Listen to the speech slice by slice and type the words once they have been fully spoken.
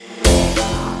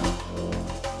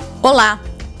Olá,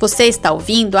 você está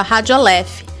ouvindo a Rádio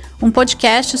Aleph, um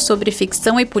podcast sobre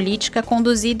ficção e política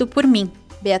conduzido por mim,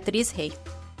 Beatriz Rei.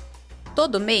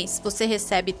 Todo mês você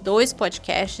recebe 2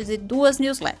 podcasts e 2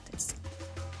 newsletters.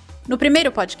 No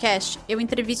primeiro podcast, eu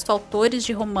entrevisto autores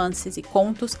de romances e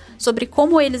contos sobre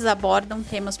como eles abordam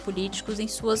temas políticos em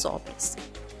suas obras.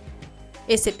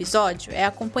 Esse episódio é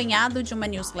acompanhado de uma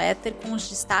newsletter com os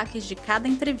destaques de cada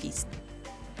entrevista.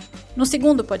 No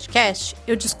segundo podcast,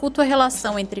 eu discuto a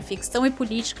relação entre ficção e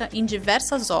política em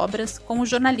diversas obras com o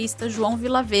jornalista João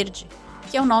Vilaverde,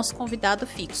 que é o nosso convidado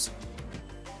fixo.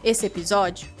 Esse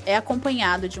episódio é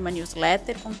acompanhado de uma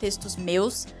newsletter com textos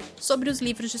meus sobre os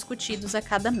livros discutidos a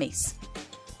cada mês.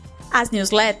 As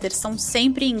newsletters são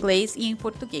sempre em inglês e em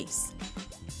português.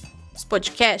 Os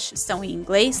podcasts são em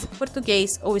inglês,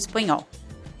 português ou espanhol.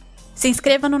 Se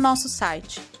inscreva no nosso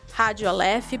site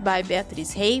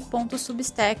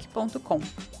radioaleph.beatrizrei.substack.com.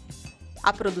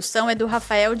 A produção é do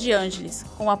Rafael de Ângeles,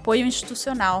 com apoio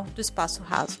institucional do Espaço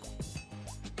Rasgo.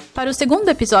 Para o segundo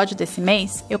episódio desse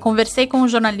mês, eu conversei com o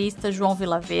jornalista João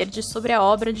Vilaverde sobre a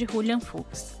obra de Julian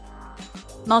Fuchs.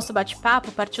 Nosso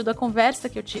bate-papo partiu da conversa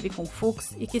que eu tive com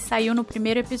Fuchs e que saiu no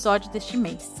primeiro episódio deste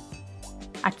mês.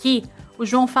 Aqui, o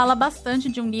João fala bastante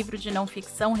de um livro de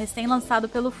não-ficção recém-lançado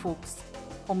pelo Fuchs,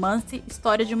 Romance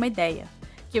História de uma Ideia,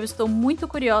 que eu estou muito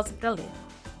curiosa para ler.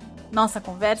 Nossa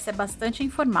conversa é bastante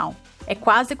informal, é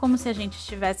quase como se a gente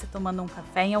estivesse tomando um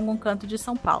café em algum canto de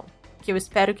São Paulo, que eu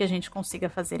espero que a gente consiga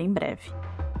fazer em breve.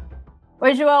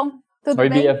 Oi, João, tudo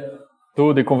bem? Oi, Bia,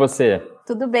 tudo e com você?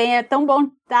 Tudo bem, é tão bom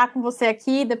estar com você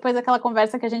aqui, depois daquela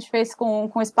conversa que a gente fez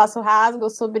com o Espaço Rasgo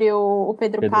sobre o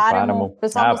Pedro Páramo. O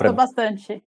pessoal gostou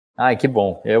bastante. Ai, que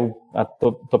bom, eu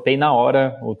topei na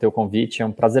hora o teu convite, é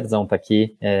um prazerzão estar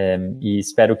aqui, e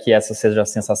espero que essa seja a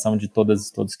sensação de todas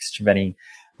e todos que estiverem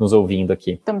nos ouvindo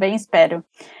aqui. Também espero.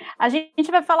 A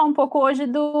gente vai falar um pouco hoje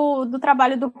do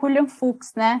trabalho do Julian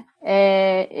Fuchs, né?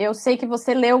 Eu sei que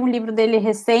você leu um livro dele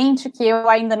recente, que eu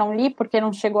ainda não li, porque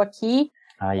não chegou aqui.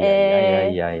 Ai.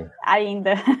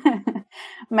 Ainda.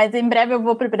 Mas em breve eu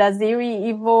vou para o Brasil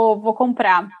e vou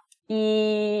comprar.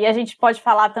 E a gente pode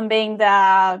falar também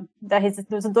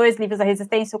dos 2 livros, A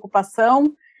Resistência e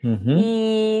Ocupação,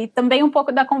 e também um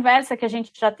pouco da conversa que a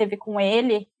gente já teve com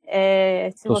ele,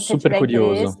 se Tô você super tiver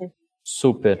curioso. interesse.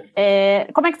 Super.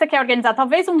 Como é que você quer organizar?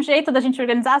 Talvez um jeito da gente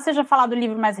organizar seja falar do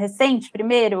livro mais recente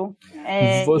primeiro,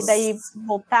 e daí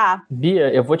voltar.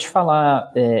 Bia, eu vou te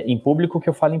falar em público que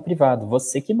eu falo em privado.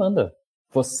 Você que manda.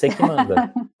 Você que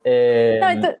manda.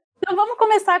 Não, então vamos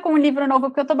começar com um livro novo,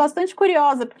 porque eu estou bastante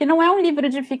curiosa, porque não é um livro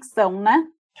de ficção, né?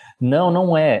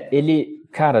 Não é.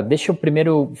 Cara, deixa eu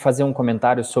primeiro fazer um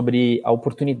comentário sobre a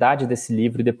oportunidade desse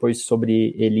livro e depois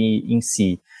sobre ele em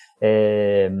si.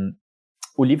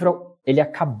 O livro, ele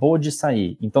acabou de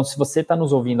sair. Então, se você está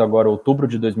nos ouvindo agora, outubro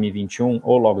de 2021,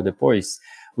 ou logo depois,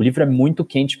 o livro é muito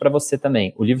quente para você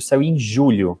também. O livro saiu em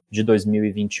julho de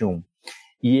 2021.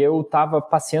 E eu estava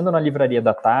passeando na Livraria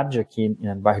da Tarde, aqui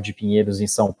no bairro de Pinheiros, em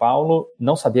São Paulo,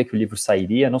 não sabia que o livro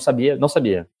sairia, não sabia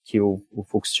que o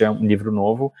Fuchs tinha um livro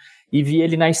novo, e vi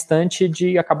ele na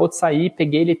estante acabou de sair,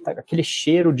 peguei ele, aquele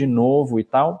cheiro de novo e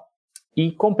tal,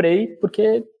 e comprei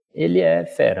porque ele é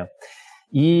fera.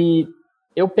 E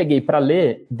eu peguei para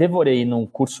ler, devorei num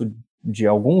curso de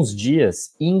alguns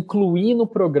dias e incluí no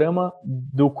programa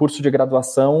do curso de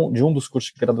graduação, de um dos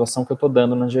cursos de graduação que eu estou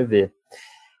dando na GV.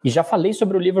 E já falei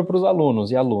sobre o livro para os alunos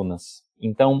e alunas.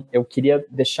 Então, eu queria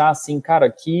deixar assim, cara,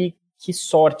 que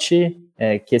sorte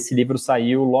que esse livro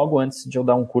saiu logo antes de eu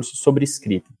dar um curso sobre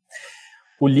escrita.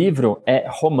 O livro é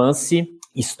Romance,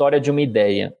 História de uma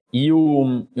Ideia. E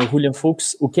o Julian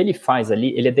Fuchs, o que ele faz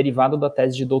ali, ele é derivado da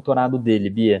tese de doutorado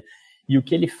dele, Bia. E o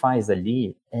que ele faz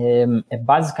ali é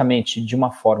basicamente, de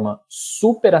uma forma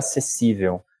super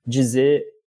acessível, dizer,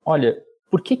 olha,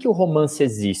 por que o romance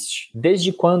existe?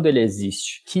 Desde quando ele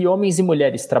existe? Que homens e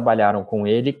mulheres trabalharam com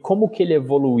ele? Como que ele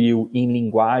evoluiu em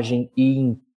linguagem e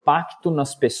impacto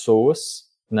nas pessoas,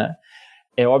 né?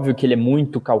 É óbvio que ele é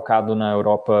muito calcado na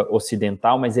Europa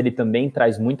Ocidental, mas ele também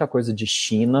traz muita coisa de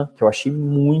China, que eu achei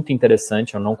muito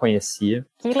interessante, eu não conhecia.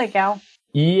 Que legal.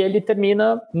 E ele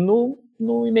termina no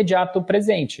imediato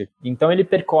presente. Então ele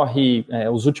percorre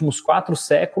os últimos 4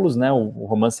 séculos, né? O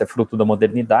romance é fruto da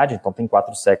modernidade, então tem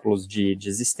 4 séculos de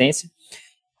existência,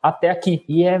 até aqui.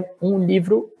 E é um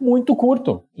livro muito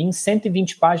curto. Em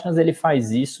 120 páginas ele faz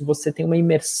isso, você tem uma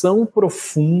imersão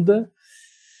profunda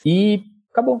e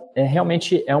acabou.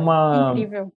 Realmente é uma...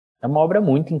 Incrível. É uma obra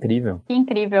muito incrível. Que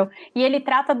incrível. E ele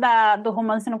trata do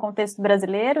romance no contexto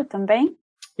brasileiro também?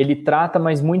 Ele trata,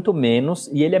 mas muito menos,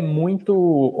 e ele é muito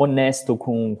honesto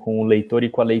com o leitor e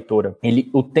com a leitora. Ele,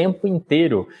 o tempo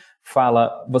inteiro,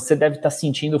 fala, você deve estar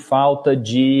sentindo falta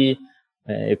de...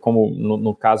 como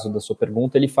no caso da sua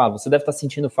pergunta, ele fala, você deve estar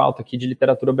sentindo falta aqui de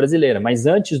literatura brasileira, mas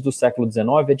antes do século XIX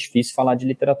é difícil falar de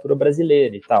literatura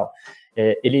brasileira e tal.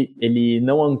 Ele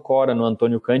não ancora no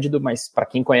Antônio Cândido, mas para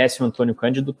quem conhece o Antônio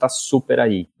Cândido, tá super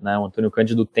aí, né? O Antônio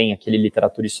Cândido tem aquele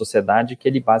Literatura e Sociedade que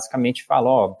ele basicamente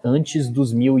fala, antes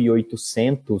dos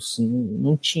 1800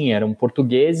 não tinha, eram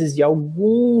portugueses e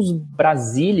alguns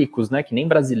brasílicos, né, que nem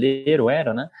brasileiro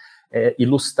era, né?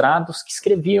 Ilustrados que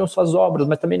escreviam suas obras,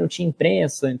 mas também não tinha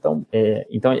imprensa, então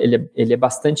ele é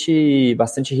bastante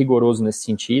rigoroso nesse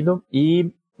sentido, e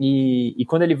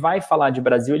quando ele vai falar de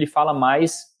Brasil, ele fala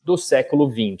mais do século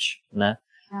XX, né?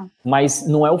 Mas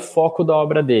não é o foco da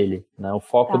obra dele, né? O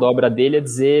foco da obra dele é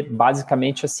dizer,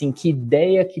 basicamente, assim, que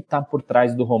ideia que está por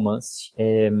trás do romance.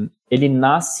 Ele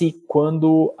nasce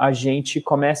quando a gente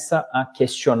começa a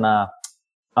questionar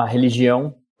a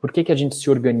religião. Por que a gente se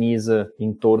organiza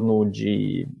em torno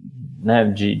de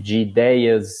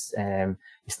ideias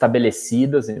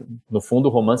estabelecidas? No fundo,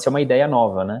 o romance é uma ideia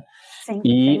nova, né? Sim,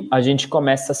 e a gente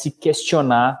começa a se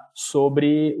questionar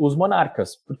sobre os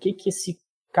monarcas. Por que esse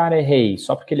cara é rei?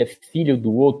 Só porque ele é filho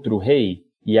do outro rei?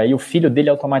 E aí o filho dele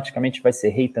automaticamente vai ser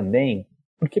rei também?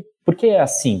 Por que é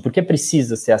assim? Por que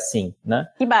precisa ser assim, né?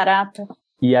 Que barato.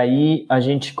 E aí a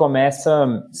gente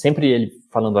começa, sempre ele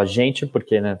falando a gente,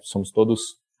 porque, né, somos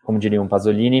todos, como diriam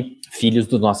Pasolini, filhos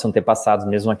dos nossos antepassados,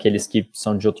 mesmo aqueles que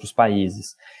são de outros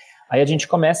países. Aí a gente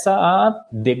começa a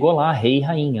degolar rei e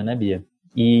rainha, né, Bia?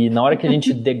 E na hora que a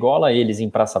gente degola eles em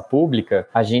praça pública,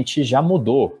 a gente já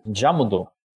mudou.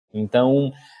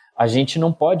 Então, a gente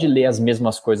não pode ler as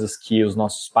mesmas coisas que os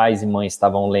nossos pais e mães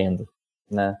estavam lendo,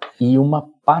 né? E uma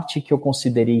parte que eu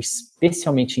considerei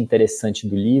especialmente interessante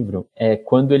do livro é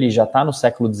quando ele já está no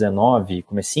século XIX,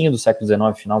 comecinho do século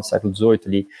XIX, final do século XVIII,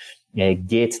 ali,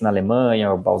 Goethe na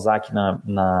Alemanha, Balzac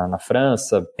na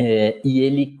França, e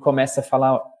ele começa a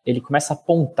falar, ele começa a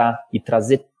apontar e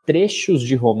trazer trechos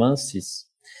de romances,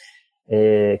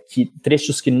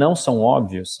 trechos que não são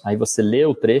óbvios. Aí você lê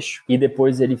o trecho e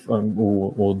depois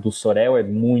o do Sorel é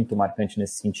muito marcante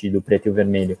nesse sentido, o preto e o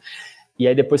vermelho. E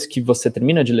aí depois que você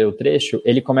termina de ler o trecho,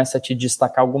 ele começa a te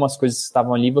destacar algumas coisas que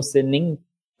estavam ali e você nem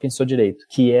pensou direito,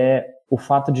 que é o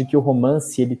fato de que o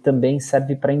romance ele também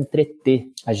serve para entreter.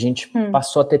 A gente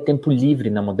passou a ter tempo livre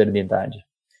na modernidade.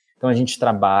 Então a gente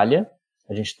trabalha,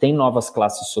 a gente tem novas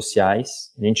classes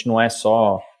sociais, a gente não é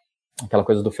só aquela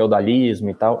coisa do feudalismo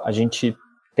e tal, a gente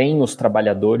tem os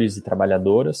trabalhadores e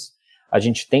trabalhadoras, a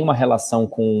gente tem uma relação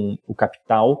com o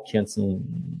capital, que antes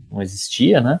não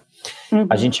existia, né?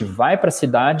 A gente vai para a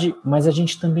cidade, mas a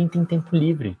gente também tem tempo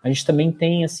livre. A gente também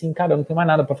tem, assim, cara, eu não tenho mais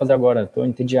nada para fazer agora, tô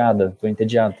entediado,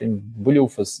 tem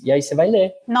bulhufas. E aí você vai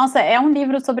ler. Nossa, é um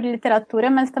livro sobre literatura,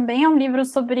 mas também é um livro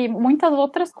sobre muitas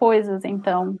outras coisas,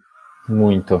 então.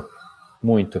 Muito.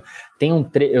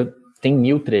 Tem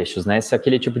 1000 trechos, né? Esse é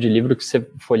aquele tipo de livro que você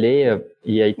folheia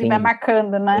e aí tem... vai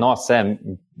marcando, né? Nossa,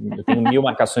 eu tenho 1000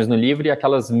 marcações no livro e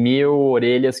aquelas 1000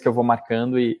 orelhas que eu vou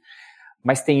marcando.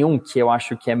 Mas tem um que eu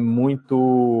acho que é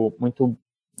muito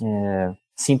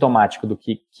sintomático do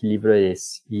que livro é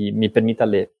esse. E me permita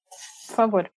ler. Por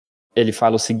favor. Ele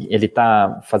fala o seguinte, ele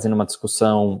está fazendo uma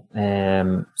discussão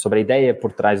sobre a ideia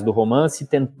por trás do romance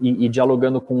e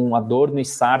dialogando com Adorno e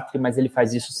Sartre, mas ele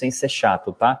faz isso sem ser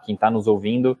chato, tá? Quem está nos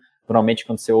ouvindo, normalmente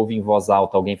quando você ouve em voz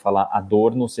alta alguém falar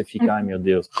Adorno, você fica, ai meu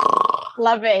Deus.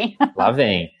 Lá vem.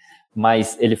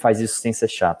 Mas ele faz isso sem ser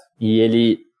chato.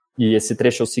 E esse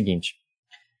trecho é o seguinte: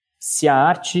 se a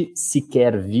arte se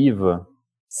quer viva,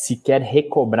 se quer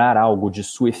recobrar algo de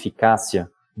sua eficácia,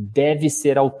 deve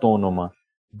ser autônoma,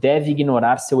 deve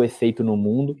ignorar seu efeito no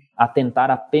mundo, atentar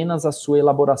apenas à sua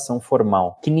elaboração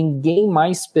formal. Que ninguém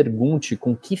mais pergunte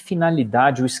com que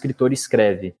finalidade o escritor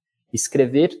escreve.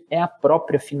 Escrever é a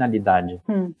própria finalidade.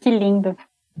 Que lindo.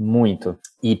 Muito.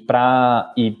 E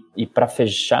para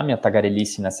fechar minha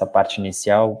tagarelice nessa parte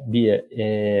inicial, Bia,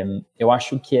 eu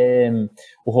acho que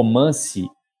o romance,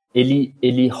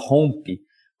 ele rompe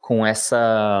com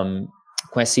essa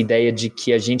ideia de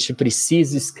que a gente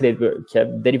precisa escrever, que é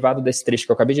derivado desse trecho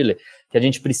que eu acabei de ler, que a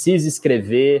gente precisa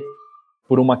escrever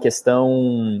por uma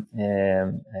questão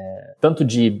tanto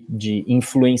de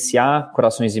influenciar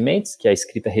corações e mentes, que é a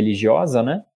escrita religiosa,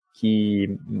 né?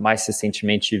 Que mais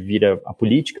recentemente vira a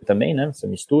política também, né? Você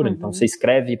mistura, então você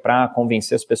escreve para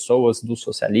convencer as pessoas do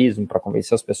socialismo, para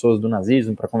convencer as pessoas do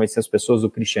nazismo, para convencer as pessoas do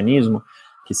cristianismo,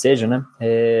 que seja, né?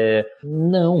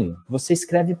 Não, você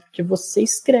escreve porque você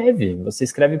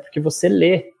escreve porque você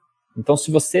lê. Então,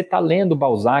 se você está lendo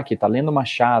Balzac, está lendo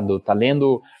Machado, está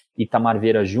lendo Itamar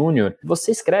Vieira Júnior,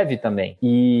 você escreve também.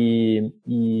 E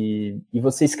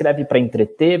você escreve para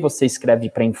entreter, você escreve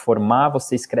para informar,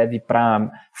 você escreve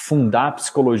para fundar a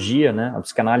psicologia, né? A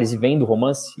psicanálise vem do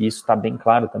romance, e isso está bem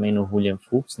claro também no William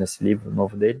Fuchs, nesse livro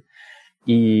novo dele.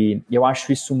 E eu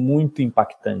acho isso muito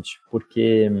impactante,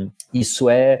 porque isso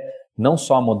é não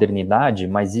só a modernidade,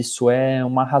 mas isso é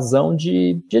uma razão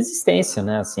de existência,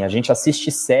 né? Assim, a gente assiste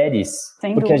séries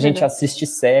porque a gente assiste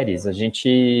séries, a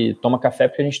gente toma café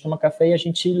porque a gente toma café e a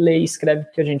gente lê e escreve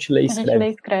porque a gente lê e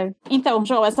escreve. Então,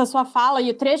 João, essa sua fala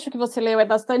e o trecho que você leu é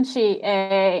bastante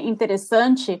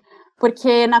interessante,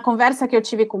 porque na conversa que eu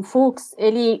tive com o Fuchs,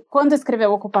 ele, quando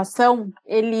escreveu Ocupação,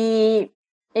 ele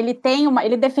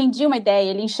defendia uma ideia,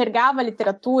 ele enxergava a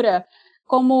literatura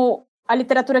como a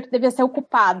literatura que devia ser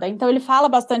ocupada. Então, ele fala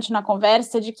bastante na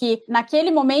conversa de que, naquele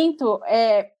momento,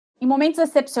 em momentos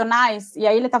excepcionais, e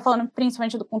aí ele está falando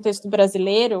principalmente do contexto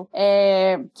brasileiro,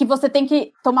 que você tem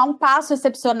que tomar um passo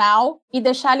excepcional e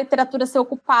deixar a literatura ser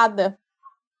ocupada.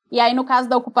 E aí, no caso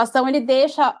da ocupação, ele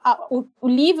deixa o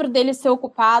livro dele ser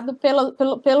ocupado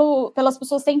pelas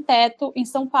pessoas sem teto em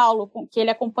São Paulo, que ele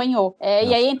acompanhou.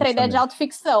 E aí entra a ideia de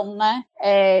autoficção, né?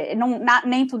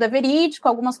 Nem tudo é verídico,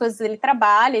 algumas coisas ele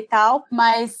trabalha e tal,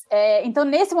 mas... então,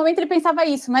 nesse momento, ele pensava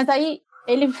isso, mas aí,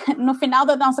 no final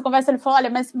da nossa conversa, ele falou, olha,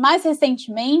 mas mais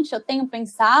recentemente eu tenho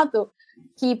pensado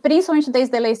que, principalmente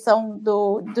desde a eleição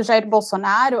do Jair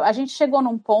Bolsonaro, a gente chegou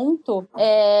num ponto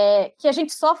que a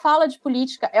gente só fala de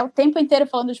política, é o tempo inteiro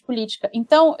falando de política.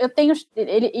 Então,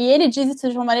 ele diz isso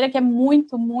de uma maneira que é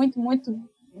muito, muito, muito,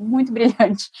 muito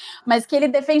brilhante, mas que ele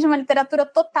defende uma literatura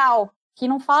total, que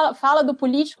não fala do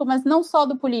político, mas não só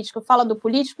do político, fala do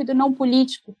político e do não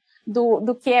político,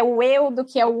 do que é o eu, do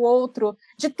que é o outro,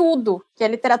 de tudo, que a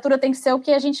literatura tem que ser o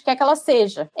que a gente quer que ela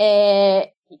seja.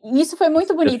 Isso foi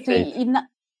muito bonito. E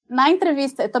na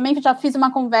entrevista, eu também já fiz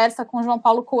uma conversa com o João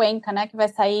Paulo Cuenca, né, que vai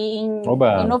sair em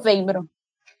novembro.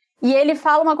 E ele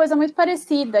fala uma coisa muito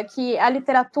parecida, que a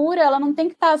literatura ela não tem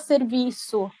que estar a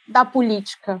serviço da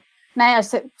política. Né?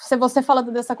 Se você fala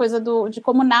dessa coisa de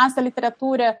como nasce a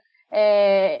literatura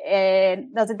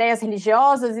das ideias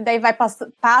religiosas, e daí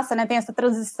passa, né, tem essa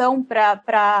transição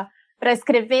para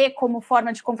escrever como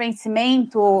forma de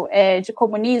convencimento de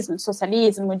comunismo, de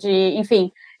socialismo,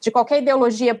 enfim, de qualquer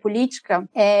ideologia política,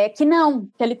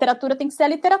 que a literatura tem que ser a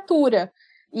literatura.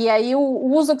 E aí o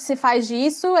uso que se faz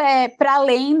disso é para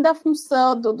além da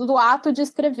função, do ato de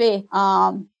escrever.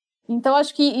 Então,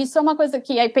 acho que isso é uma coisa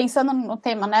que, aí pensando no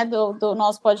tema, né, do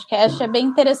nosso podcast, é bem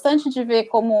interessante de ver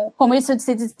como isso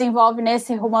se desenvolve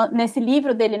nesse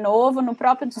livro dele novo,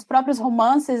 dos próprios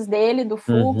romances dele, do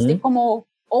Fuchs, e como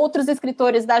outros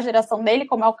escritores da geração dele,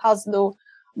 como é o caso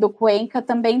do Cuenca,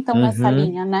 também estão nessa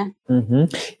linha, né?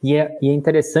 E é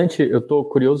interessante, eu estou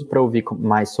curioso para ouvir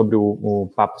mais sobre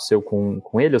o papo seu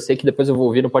com ele. Eu sei que depois eu vou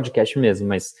ouvir no podcast mesmo,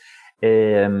 mas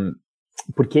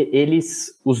porque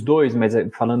os dois, mas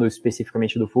falando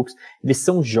especificamente do Fuchs, eles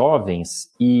são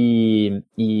jovens e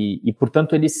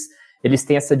portanto, eles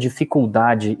têm essa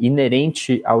dificuldade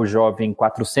inerente ao jovem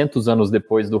 400 anos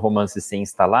depois do romance ser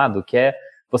instalado, que é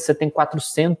você tem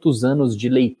 400 anos de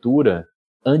leitura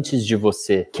antes de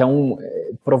você, que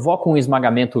provoca um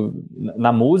esmagamento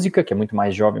na música, que é muito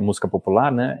mais jovem, música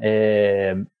popular, né,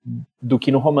 do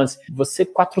que no romance.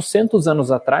 400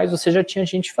 anos atrás, você já tinha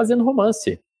gente fazendo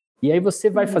romance. E aí você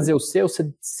vai fazer o seu,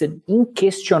 você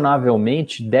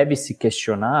inquestionavelmente deve se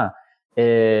questionar,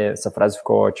 essa frase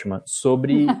ficou ótima,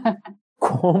 sobre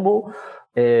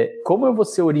como eu vou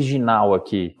ser original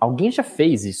aqui. Alguém já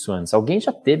fez isso antes, alguém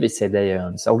já teve essa ideia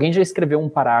antes, alguém já escreveu um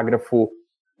parágrafo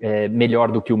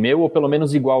melhor do que o meu, ou pelo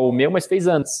menos igual ao meu, mas fez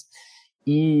antes.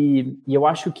 E eu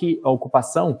acho que a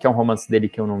Ocupação, que é um romance dele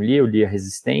que eu não li, eu li A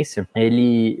Resistência,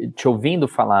 ele, te ouvindo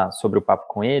falar sobre o papo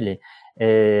com ele,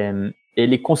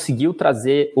 ele conseguiu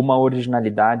trazer uma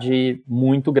originalidade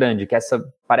muito grande, que essa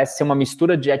parece ser uma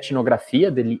mistura de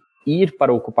etnografia, dele ir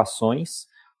para ocupações,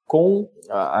 com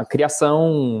a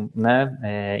criação,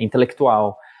 né,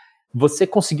 intelectual. Você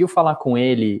conseguiu falar com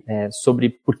ele sobre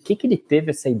por que ele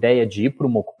teve essa ideia de ir para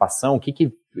uma ocupação,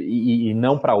 e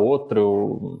não para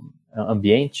outro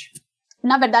ambiente?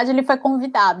 Na verdade, ele foi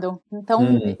convidado. Então,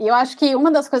 eu acho que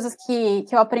uma das coisas que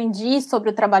eu aprendi sobre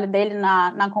o trabalho dele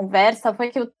na conversa foi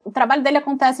que o trabalho dele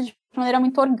acontece de maneira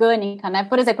muito orgânica, né?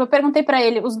 Por exemplo, eu perguntei para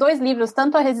ele, os dois livros,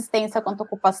 tanto A Resistência quanto A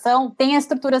Ocupação, têm a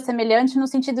estrutura semelhante no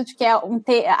sentido de que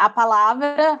a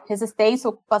palavra, resistência,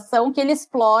 ocupação, que ele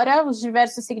explora os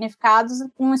diversos significados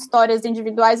com histórias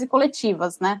individuais e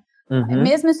coletivas, né?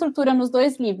 Mesma estrutura nos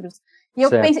dois livros. E eu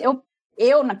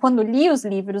quando li os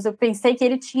livros, eu pensei que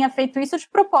ele tinha feito isso de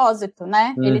propósito,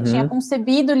 né? Ele tinha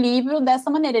concebido o livro dessa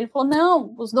maneira. Ele falou,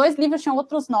 não, os 2 livros tinham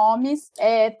outros nomes,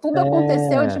 tudo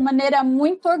aconteceu de maneira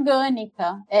muito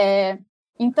orgânica.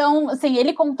 Então, assim,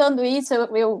 ele contando isso,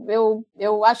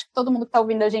 eu acho que todo mundo que está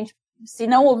ouvindo a gente, se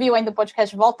não ouviu ainda o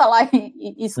podcast, volta lá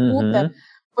e escuta,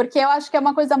 porque eu acho que é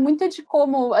uma coisa muito de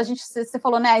como você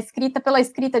falou, né, a escrita pela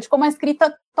escrita, de como a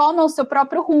escrita toma o seu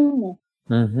próprio rumo.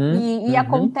 E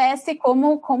acontece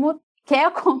como quer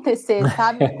acontecer,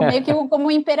 sabe? Meio que como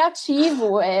um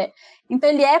imperativo. Então,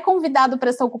 ele é convidado para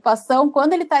essa ocupação.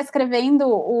 Quando ele está escrevendo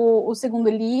o segundo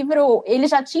livro, ele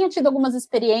já tinha tido algumas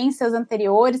experiências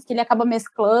anteriores que ele acaba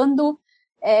mesclando.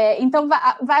 Então,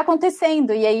 vai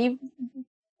acontecendo. E aí,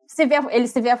 ele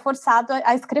se vê forçado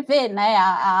a escrever, né?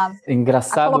 A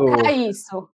colocar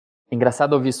isso.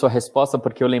 Engraçado ouvir sua resposta,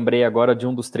 porque eu lembrei agora de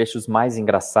um dos trechos mais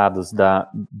engraçados da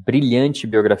brilhante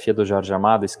biografia do Jorge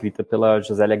Amado, escrita pela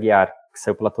Josélia Aguiar, que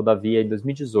saiu pela Todavia em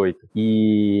 2018.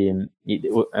 E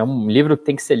é um livro que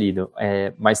tem que ser lido,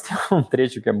 mas tem um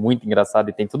trecho que é muito engraçado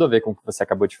e tem tudo a ver com o que você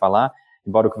acabou de falar,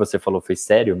 embora o que você falou foi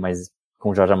sério, mas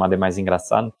com o Jorge Amado é mais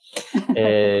engraçado,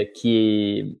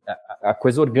 que a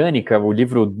coisa orgânica, o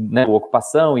livro, né, o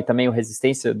Ocupação e também o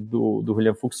Resistência do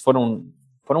William Fuchs foram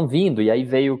vindo, e aí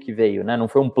veio o que veio, né? Não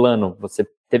foi um plano, você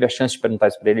teve a chance de perguntar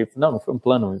isso para ele, não foi um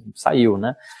plano, saiu,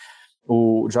 né?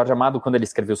 O Jorge Amado, quando ele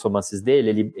escreveu os romances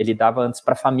dele, ele dava antes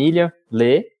para a família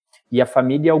ler, e a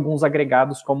família alguns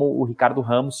agregados, como o Ricardo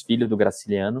Ramos, filho do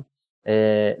Graciliano,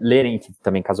 lerem, que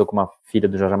também casou com uma filha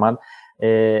do Jorge Amado,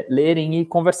 lerem e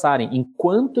conversarem,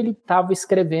 enquanto ele estava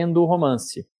escrevendo o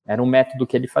romance. Era um método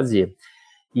que ele fazia.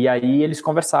 E aí eles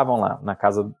conversavam lá, na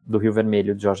casa do Rio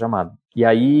Vermelho, de Jorge Amado. E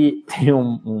aí tem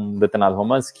um determinado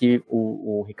romance que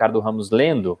o Ricardo Ramos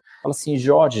lendo, fala assim,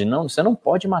 Jorge, não, você não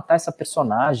pode matar essa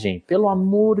personagem, pelo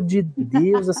amor de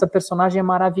Deus, essa personagem é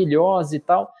maravilhosa e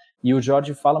tal. E o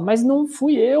Jorge fala, mas não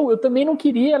fui eu também não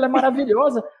queria, ela é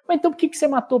maravilhosa. Mas então por que você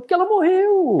matou? Porque ela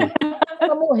morreu,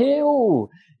 ela morreu.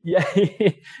 E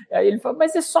aí ele fala,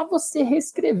 mas é só você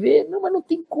reescrever. Não, mas não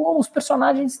tem como, os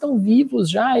personagens estão vivos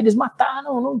já, eles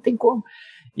mataram, não tem como.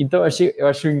 Então eu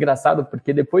acho engraçado,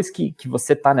 porque depois que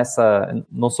você tá nessa,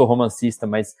 não sou romancista,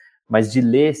 mas de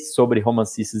ler sobre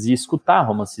romancistas e escutar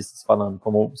romancistas falando,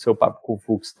 como o seu papo com o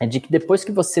Fuchs, é de que depois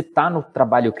que você tá no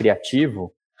trabalho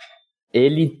criativo,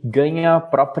 ele ganha a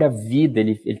própria vida,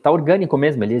 ele tá orgânico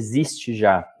mesmo, ele existe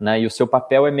já, né, e o seu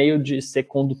papel é meio de ser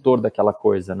condutor daquela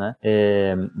coisa, né,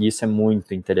 e isso é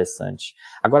muito interessante.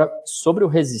 Agora, sobre o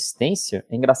Resistência,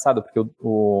 é engraçado, porque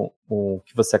o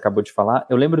que você acabou de falar,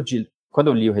 eu lembro de, quando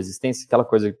eu li o Resistência, aquela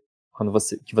coisa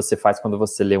que você faz quando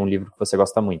você lê um livro que você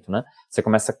gosta muito, né, você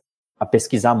começa a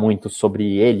pesquisar muito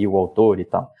sobre ele, o autor e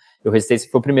tal, e o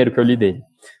Resistência foi o primeiro que eu li dele,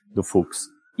 do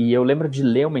Fuchs. E eu lembro de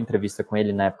ler uma entrevista com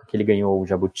ele na época que ele ganhou o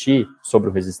Jabuti sobre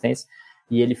o Resistência,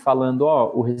 e ele falando,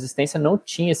 o Resistência não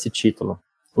tinha esse título.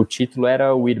 O título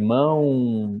era O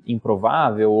Irmão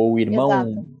Improvável, ou o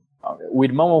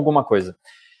irmão alguma coisa.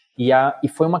 E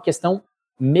foi uma questão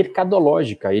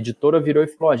mercadológica. A editora virou e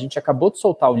falou, a gente acabou de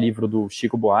soltar o livro do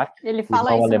Chico Buarque, ele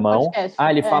fala isso alemão. No podcast.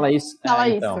 Ele fala isso? Fala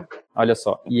então, isso. Olha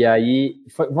só. E aí,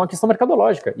 foi uma questão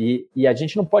mercadológica. E a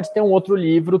gente não pode ter um outro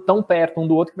livro tão perto um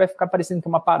do outro que vai ficar parecendo que é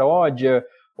uma paródia,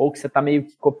 ou que você tá meio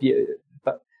que copiando.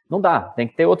 Não dá, tem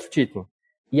que ter outro título.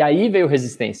 E aí veio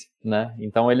Resistência, né?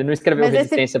 Então ele não escreveu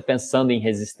Resistência pensando em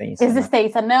resistência.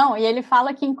 Resistência, né? Não. E ele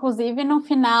fala que, inclusive, no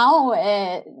final,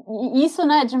 isso,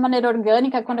 né, de maneira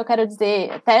orgânica, quando eu quero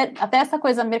dizer, até essa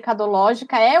coisa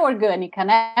mercadológica é orgânica,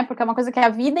 né? Porque é uma coisa que a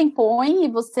vida impõe e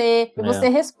você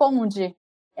responde.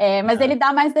 Mas ele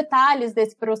dá mais detalhes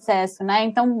desse processo, né?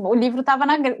 Então, o livro estava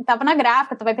na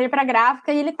gráfica, vai para a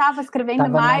gráfica e ele estava escrevendo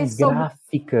mais sobre...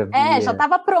 Gráfica, já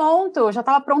estava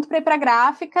pronto para ir para a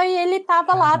gráfica e ele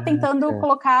estava lá tentando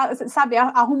colocar, sabe,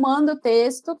 arrumando o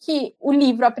texto, que o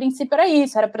livro, a princípio, era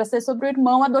isso, era para ser sobre o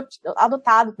irmão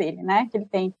adotado dele, né? Que ele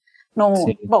tem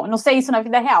bom, não sei isso na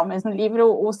vida real, mas no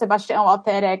livro, o Sebastião, o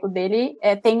alter ego dele,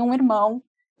 tem um irmão.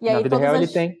 E aí, na vida real ele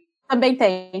tem. Também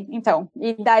tem, então.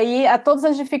 E daí, todas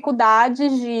as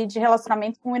dificuldades de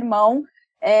relacionamento com o irmão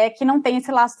que não tem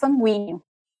esse laço sanguíneo.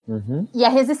 Uhum. E a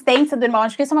resistência do irmão,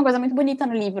 acho que isso é uma coisa muito bonita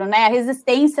no livro, né? A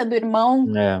resistência do irmão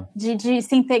de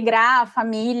se integrar à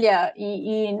família.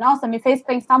 E, nossa, me fez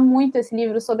pensar muito esse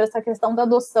livro sobre essa questão da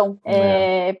adoção.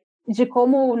 De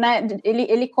como, né,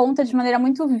 ele conta de maneira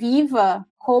muito viva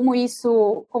como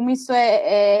isso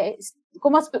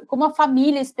como a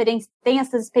família tem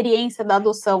essa experiência da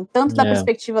adoção, tanto da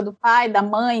perspectiva do pai, da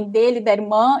mãe, dele, da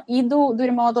irmã e do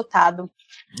irmão adotado.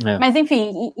 Mas,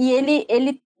 enfim,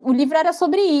 o livro era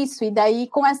sobre isso, e daí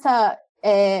com essa...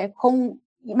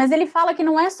 Mas ele fala que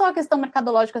não é só a questão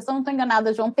mercadológica, se eu não estou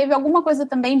enganada, João, teve alguma coisa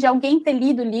também de alguém ter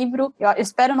lido o livro, eu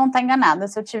espero não estar enganada,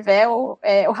 se eu tiver, o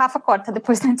Rafa corta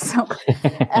depois da edição.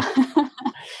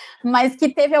 Mas que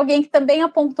teve alguém que também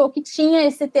apontou que tinha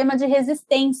esse tema de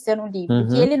resistência no livro,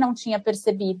 que ele não tinha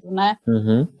percebido, né?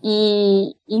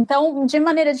 E então, de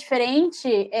maneira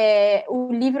diferente,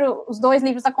 os dois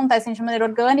livros acontecem de maneira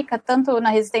orgânica, tanto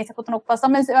na resistência quanto na ocupação,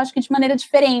 mas eu acho que de maneiras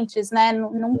diferentes, né?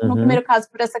 No primeiro caso,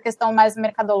 por essa questão mais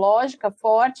mercadológica,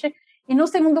 forte, e no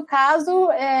segundo caso,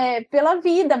 pela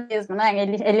vida mesmo, né?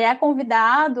 Ele é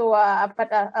convidado a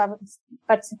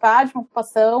participar de uma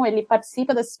ocupação, ele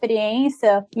participa dessa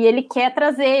experiência e ele quer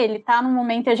trazer, ele está num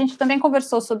momento, e a gente também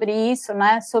conversou sobre isso,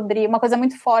 né? Sobre uma coisa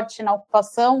muito forte na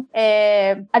ocupação,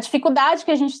 a dificuldade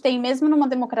que a gente tem, mesmo numa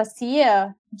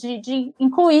democracia, de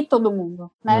incluir todo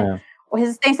mundo, né? O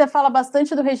Resistência fala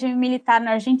bastante do regime militar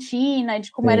na Argentina e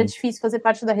de como era difícil fazer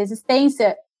parte da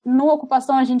resistência. No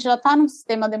Ocupação, a gente já está num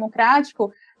sistema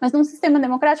democrático, mas num sistema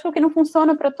democrático que não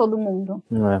funciona para todo mundo.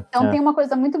 Então, tem uma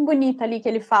coisa muito bonita ali que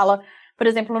ele fala, por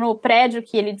exemplo, no prédio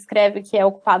que ele descreve que é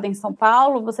ocupado em São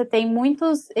Paulo, você tem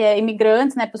muitos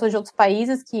imigrantes, né, pessoas de outros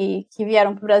países que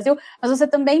vieram para o Brasil, mas você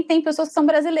também tem pessoas que são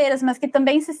brasileiras, mas que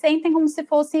também se sentem como se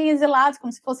fossem exilados,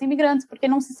 como se fossem imigrantes, porque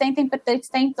não se sentem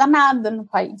pertencentes a nada no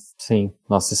país. Sim,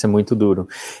 nossa, isso é muito duro.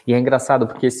 E é engraçado,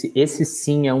 porque esse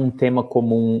sim é um tema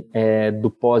comum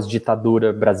do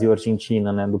pós-ditadura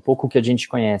Brasil-Argentina, né, do pouco que a gente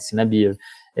conhece, né, Bia?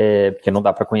 Porque não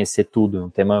dá para conhecer tudo, é um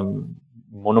tema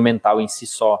monumental em si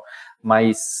só.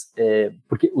 Mas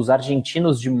porque os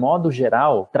argentinos, de modo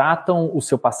geral, tratam o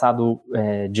seu passado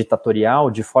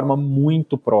ditatorial de forma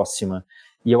muito próxima.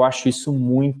 E eu acho isso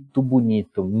muito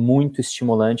bonito, muito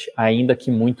estimulante, ainda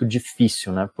que muito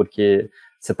difícil, né? Porque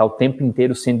você está o tempo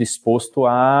inteiro sendo exposto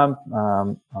a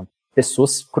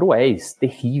pessoas cruéis,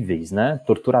 terríveis, né?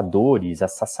 Torturadores,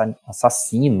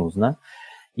 assassinos, né?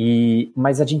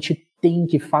 Mas a gente tem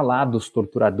que falar dos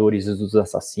torturadores e dos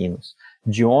assassinos,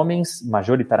 de homens,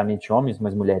 majoritariamente homens,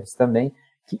 mas mulheres também,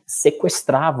 que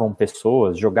sequestravam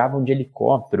pessoas, jogavam de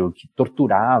helicóptero, que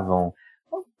torturavam,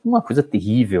 uma coisa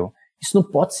terrível. Isso não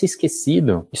pode ser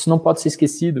esquecido,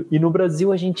 E no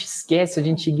Brasil a gente esquece, a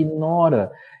gente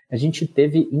ignora. A gente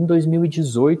teve, em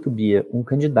 2018, Bia, um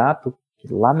candidato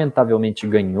que lamentavelmente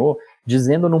ganhou,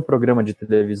 dizendo num programa de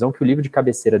televisão que o livro de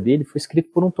cabeceira dele foi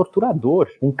escrito por um torturador,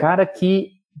 um cara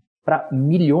que para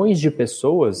milhões de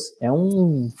pessoas é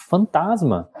um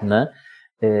fantasma, né?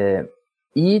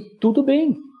 E tudo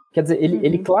bem. Quer dizer,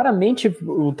 ele claramente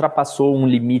ultrapassou um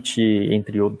limite,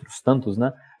 entre outros tantos,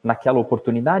 né? Naquela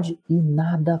oportunidade, e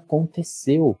nada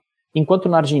aconteceu. Enquanto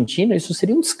na Argentina, isso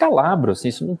seria um descalabro,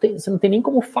 assim, você não tem nem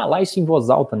como falar isso em voz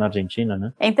alta na Argentina,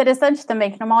 né? É interessante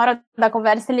também que numa hora da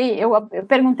conversa eu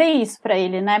perguntei isso para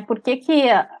ele, né? Por que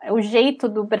o jeito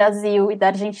do Brasil e da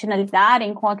Argentina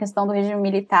lidarem com a questão do regime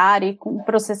militar e com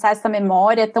processar essa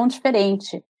memória é tão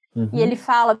diferente? E ele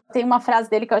fala, tem uma frase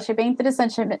dele que eu achei bem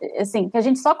interessante, assim, que a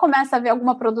gente só começa a ver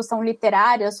alguma produção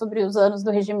literária sobre os anos do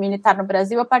regime militar no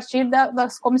Brasil a partir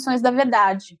das comissões da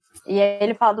verdade. E aí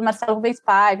ele fala do Marcelo Rubens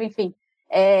Paiva, enfim,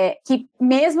 que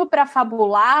mesmo para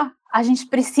fabular, a gente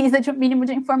precisa de um mínimo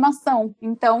de informação.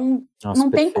 Então, nossa, não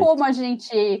tem como a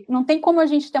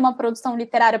gente ter uma produção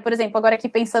literária, por exemplo, agora aqui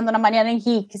pensando na Mariana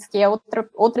Henriques, que é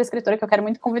outra escritora que eu quero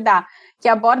muito convidar, que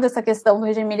aborda essa questão do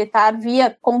regime militar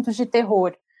via contos de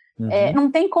terror. Não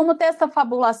tem como ter essa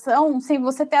fabulação sem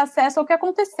você ter acesso ao que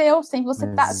aconteceu, sem você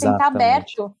sem estar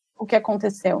aberto o que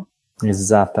aconteceu.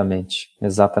 Exatamente.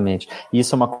 E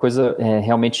isso é uma coisa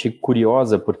realmente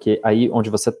curiosa, porque aí onde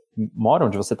você mora,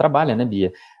 onde você trabalha, né,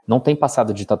 Bia, não tem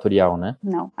passado ditatorial, né?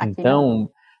 Não, aqui então,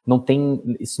 não tem,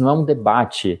 isso não é um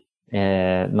debate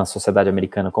na sociedade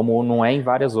americana, como não é em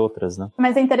várias outras, né?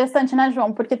 Mas é interessante, né,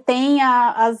 João? Porque tem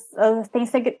a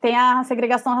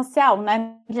segregação racial,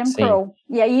 né? Jim Crow.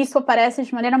 E aí isso aparece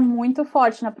de maneira muito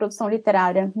forte na produção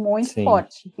literária, muito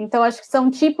forte. Então, acho que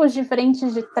são tipos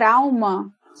diferentes de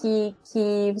trauma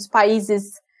que os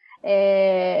países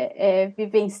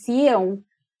vivenciam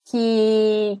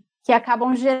que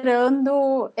acabam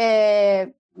gerando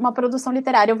uma produção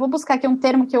literária. Eu vou buscar aqui um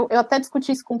termo que eu até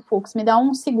discuti isso com o Fux, me dá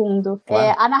um segundo.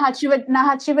 Claro. A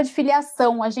narrativa de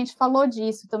filiação, a gente falou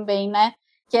disso também, né?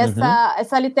 Que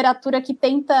essa literatura que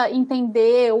tenta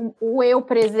entender o eu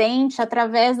presente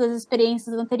através das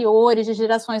experiências anteriores, de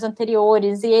gerações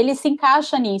anteriores, e ele se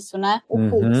encaixa nisso, né? O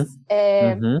Fux.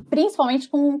 Principalmente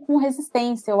com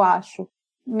resistência, eu acho.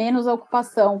 menos a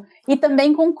ocupação. E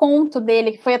também com o conto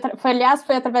dele, que foi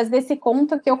através desse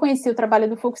conto que eu conheci o trabalho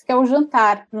do Fuchs, que é O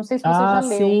Jantar. Não sei se você já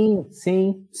leu.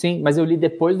 Sim, mas eu li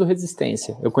depois do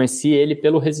Resistência. Eu conheci ele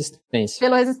pelo Resistência.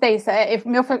 Pelo Resistência.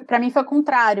 Para mim foi o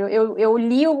contrário. Eu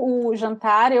li o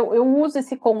Jantar, eu uso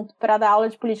esse conto para dar aula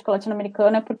de política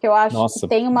latino-americana, porque eu acho que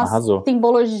tem uma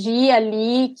simbologia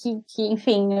ali que,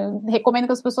 enfim, eu recomendo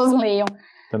que as pessoas leiam.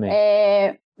 Também.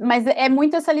 Mas é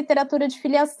muito essa literatura de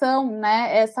filiação,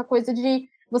 né? Essa coisa de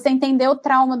você entender o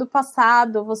trauma do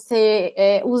passado,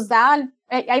 você usar...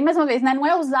 Aí, mais uma vez, né? Não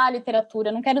é usar a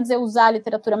literatura, não quero dizer usar a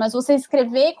literatura, mas você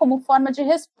escrever como forma de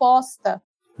resposta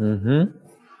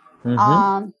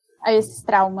a esses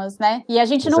traumas, né? E a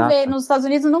gente não vê, nos Estados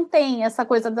Unidos não tem essa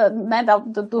coisa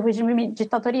do regime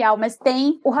ditatorial, mas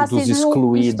tem o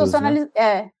racismo institucionalizado.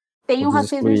 Né? Tem o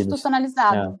racismo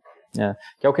institucionalizado.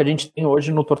 Que é o que a gente tem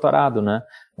hoje no Torturado, né?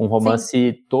 Um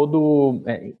romance todo,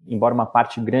 embora uma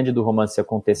parte grande do romance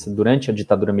aconteça durante a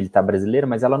ditadura militar brasileira,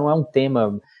 mas ela não é um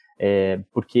tema,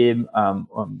 porque,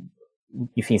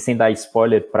 enfim, sem dar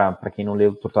spoiler para quem não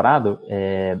leu o Torturado,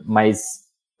 mas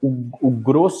o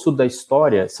grosso da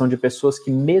história são de pessoas que,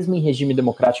 mesmo em regime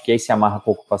democrático, e aí se amarra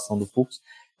com a ocupação do Fuchs,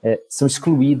 são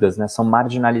excluídas, né? São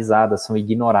marginalizadas, são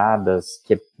ignoradas,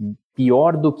 que é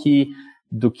pior do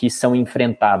que são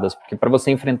enfrentadas, porque para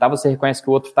você enfrentar, você reconhece que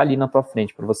o outro está ali na tua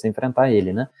frente, para você enfrentar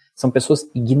ele, né? São pessoas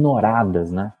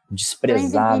ignoradas, né?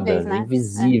 Desprezadas,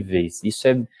 invisíveis. Isso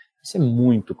é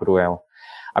muito cruel.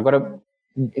 Agora,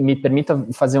 me permita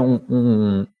fazer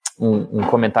um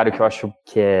comentário que eu acho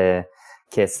que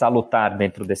é salutar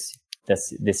dentro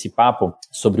desse papo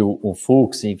sobre o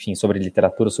Fuchs, enfim, sobre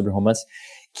literatura, sobre romance,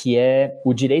 que é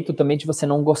o direito também de você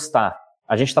não gostar.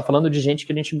 A gente está falando de gente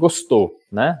que a gente gostou,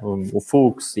 né? O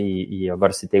Fuchs e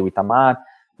agora citei o Itamar,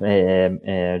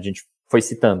 a gente foi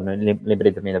citando, né?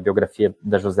 Lembrei também da biografia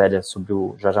da Josélia sobre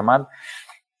o Jorge Amado.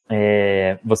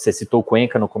 Você citou o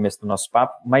Cuenca no começo do nosso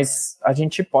papo, mas a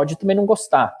gente pode também não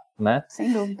gostar, né?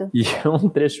 Sem dúvida. E um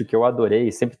trecho que eu adorei,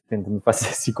 sempre tentando fazer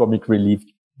esse comic relief,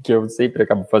 que eu sempre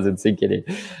acabo fazendo sem querer,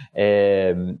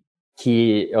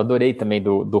 que eu adorei também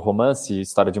do romance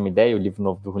História de uma Ideia, o livro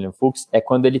novo do William Fuchs, é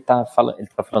quando ele tá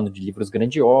falando de livros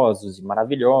grandiosos e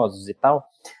maravilhosos e tal,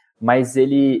 mas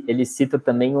ele cita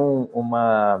também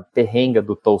uma perrenga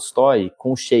do Tolstói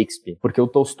com o Shakespeare, porque o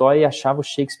Tolstói achava o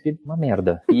Shakespeare uma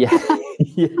merda.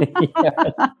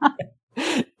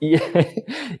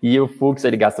 E o Fuchs,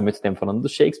 ele gasta muito tempo falando do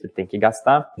Shakespeare, tem que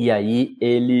gastar, e aí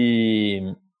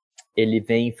ele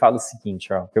vem e fala o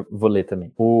seguinte, ó, que eu vou ler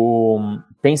também.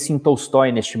 Pense em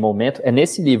Tolstói neste momento, é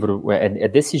nesse livro, é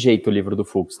desse jeito o livro do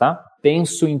Fuchs, tá?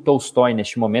 Penso em Tolstói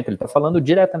neste momento, ele tá falando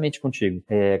diretamente contigo,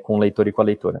 com o leitor e com a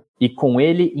leitora. E com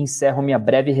ele encerro minha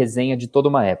breve resenha de toda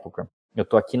uma época. Eu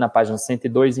tô aqui na página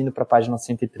 102, indo para a página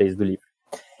 103 do livro.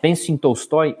 Penso em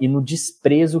Tolstói e no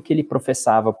desprezo que ele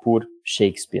professava por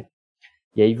Shakespeare.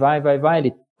 E aí vai,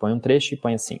 ele põe um trecho e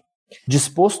põe assim.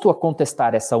 Disposto a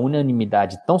contestar essa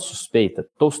unanimidade tão suspeita,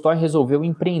 Tolstói resolveu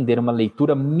empreender uma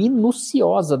leitura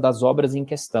minuciosa das obras em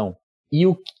questão, e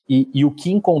o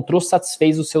que encontrou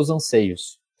satisfez os seus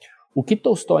anseios. O que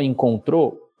Tolstói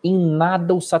encontrou em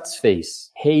nada o satisfez.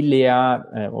 Rei Lear,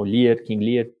 King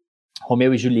Lear,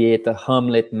 Romeu e Julieta,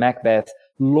 Hamlet, Macbeth,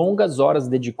 longas horas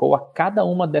dedicou a cada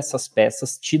uma dessas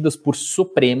peças tidas por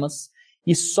supremas,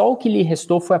 e só o que lhe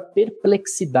restou foi a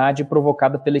perplexidade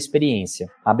provocada pela experiência.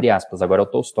 Abre aspas, agora é o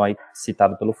Tolstói,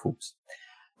 citado pelo Fuchs.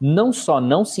 Não só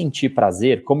não senti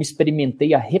prazer, como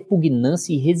experimentei a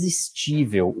repugnância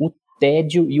irresistível, o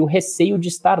tédio e o receio de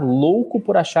estar louco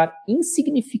por achar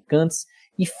insignificantes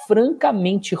e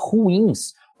francamente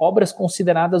ruins obras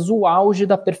consideradas o auge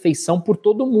da perfeição por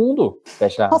todo mundo.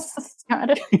 Fecha. Nossa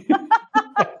Senhora!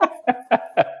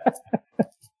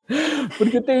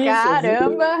 Porque tem isso.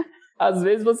 Caramba! Às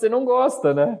vezes você não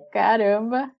gosta, né?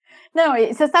 Caramba! Não,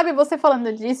 você sabe, você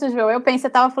falando disso, João, eu pensei, você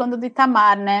estava falando do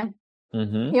Itamar, né?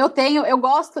 Uhum. Eu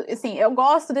gosto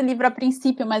do livro a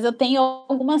princípio, mas eu tenho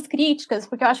algumas críticas,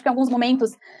 porque eu acho que em alguns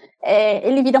momentos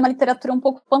ele vira uma literatura um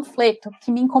pouco panfleto,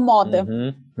 que me incomoda.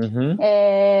 Uhum.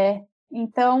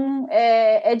 Então,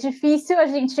 é difícil a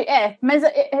gente... mas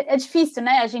é difícil,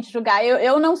 né, a gente julgar.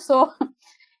 Eu não sou...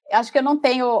 Acho que eu não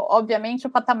tenho, obviamente, o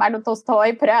patamar do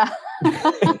Tolstói para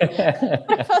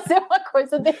fazer uma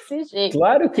coisa desse jeito.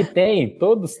 Claro que tem,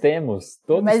 todos temos.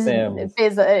 Mas temos.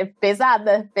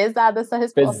 Pesada essa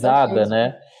resposta. Pesada,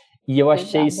 né? E eu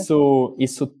achei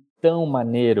isso tão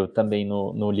maneiro também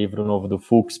no livro novo do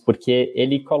Fuchs, porque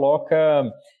ele coloca...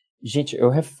 Gente, eu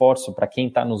reforço, para quem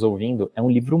está nos ouvindo, é um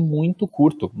livro muito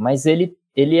curto, mas ele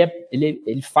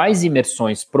faz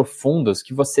imersões profundas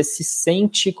que você se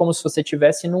sente como se você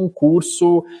estivesse num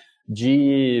curso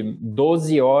de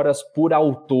 12 horas por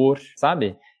autor,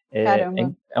 sabe?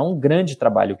 É um grande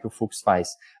trabalho que o Fuchs faz.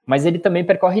 Mas ele também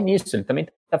percorre nisso, ele também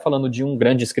está falando de um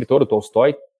grande escritor, o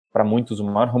Tolstói, para muitos o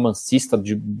maior romancista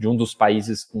de um dos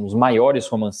países com os maiores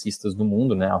romancistas do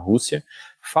mundo, né, a Rússia,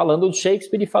 falando de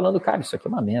Shakespeare e falando, cara, isso aqui é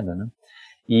uma merda, né?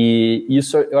 E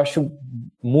isso eu acho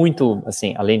muito,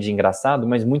 assim, além de engraçado,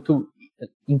 mas muito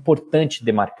importante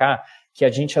demarcar que a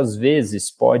gente, às vezes,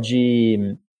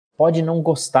 pode não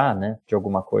gostar, né, de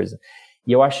alguma coisa.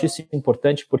 E eu acho isso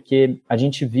importante porque a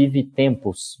gente vive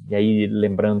tempos, e aí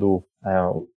lembrando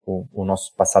o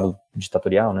nosso passado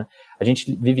ditatorial, né, a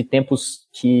gente vive tempos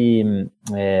que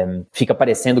fica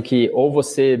parecendo que ou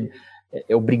você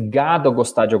é obrigado a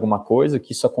gostar de alguma coisa,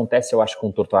 que isso acontece, eu acho, com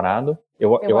o Torturado.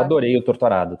 Eu adorei o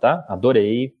Torturado, tá?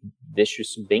 Adorei, deixo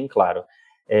isso bem claro.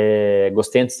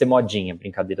 Gostei antes de ser modinha,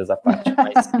 brincadeiras à parte,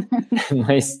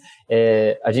 mas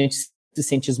a gente se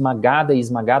sente esmagada e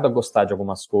esmagado a gostar de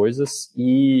algumas coisas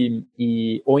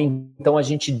ou então a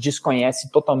gente desconhece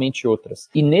totalmente outras.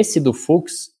 E nesse do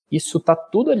Fuchs, isso tá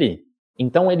tudo ali.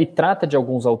 Então ele trata de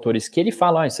alguns autores que ele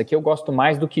fala, isso aqui eu gosto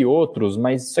mais do que outros,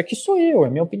 mas isso aqui sou eu, é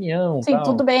minha opinião. Sim, tal.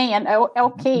 Tudo bem, é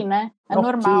ok, né? É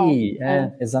normal.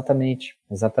 Exatamente.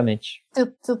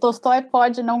 Se o Tolstói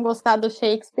pode não gostar do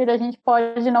Shakespeare, a gente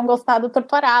pode não gostar do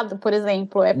Torturado, por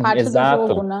exemplo. É parte do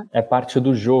jogo, né? É parte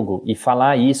do jogo. E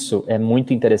falar isso é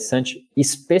muito interessante,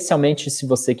 especialmente se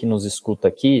você que nos escuta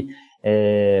aqui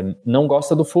não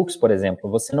gosta do Fuchs, por exemplo.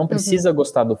 Você não precisa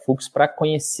gostar do Fuchs para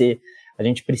conhecer. A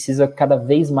gente precisa cada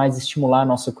vez mais estimular a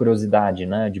nossa curiosidade,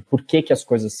 né, de por que as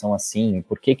coisas são assim,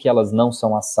 por que elas não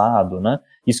são assado, né,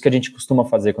 isso que a gente costuma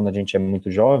fazer quando a gente é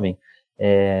muito jovem,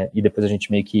 e depois a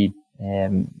gente meio que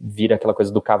vira aquela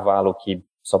coisa do cavalo que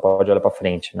só pode olhar para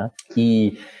frente, né,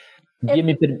 e Bia,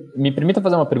 me permita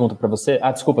fazer uma pergunta para você.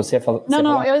 Desculpa, você ia falar...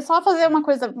 Não, eu ia só fazer uma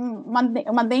coisa,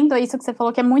 uma adendo a isso que você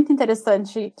falou, que é muito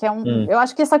interessante, que é eu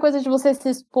acho que essa coisa de você se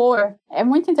expor é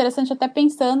muito interessante, até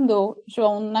pensando,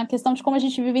 João, na questão de como a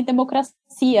gente vive em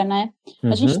democracia, né?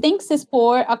 A gente tem que se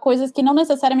expor a coisas que não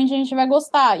necessariamente a gente vai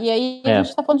gostar, e aí a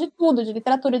gente tá falando de tudo, de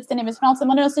literatura, de cinema. Esse final de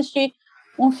semana eu assisti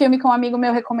um filme que um amigo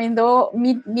meu recomendou,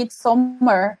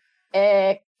 Midsommar,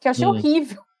 que eu achei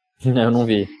horrível. Eu não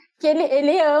vi. Que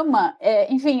ele ama.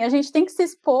 Enfim, a gente tem que se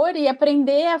expor e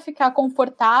aprender a ficar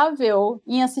confortável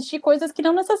em assistir coisas que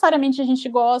não necessariamente a gente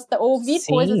gosta, ouvir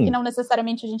coisas que não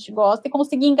necessariamente a gente gosta e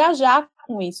conseguir engajar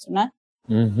com isso, né?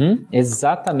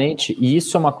 Exatamente. E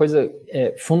isso é uma coisa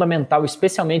fundamental,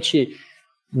 especialmente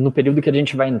no período que a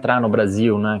gente vai entrar no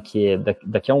Brasil, né? Que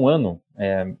daqui a um ano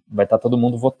vai estar todo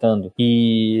mundo votando.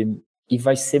 E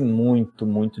vai ser muito,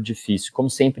 muito difícil. Como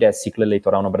sempre é ciclo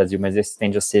eleitoral no Brasil, mas esse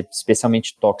tende a ser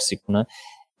especialmente tóxico, né?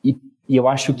 E eu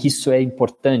acho que isso é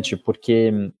importante,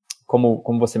 porque, como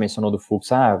você mencionou do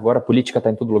Fuchs, agora a política está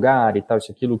em todo lugar e tal,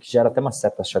 isso, aquilo, que gera até uma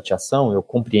certa chateação, eu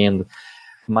compreendo.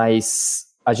 Mas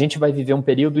a gente vai viver um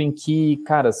período em que,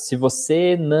 cara, se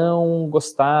você não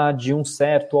gostar de um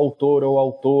certo autor ou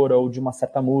autora, ou de uma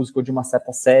certa música, ou de uma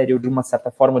certa série, ou de uma certa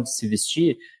forma de se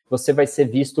vestir, você vai ser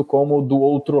visto como do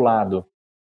outro lado.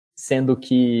 Sendo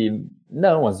que,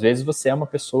 não, às vezes você é uma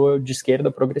pessoa de esquerda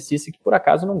progressista que por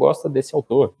acaso não gosta desse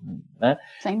autor, né?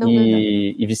 Sem dúvida.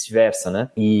 E vice-versa,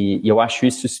 né? E eu acho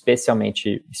isso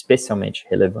especialmente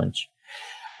relevante.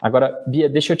 Agora, Bia,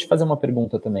 deixa eu te fazer uma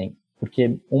pergunta também,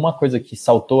 porque uma coisa que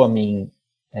saltou a mim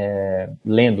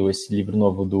lendo esse livro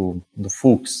novo do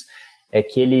Fuchs é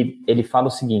que ele fala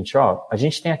o seguinte, a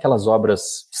gente tem aquelas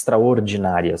obras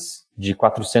extraordinárias de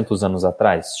 400 anos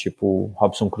atrás, tipo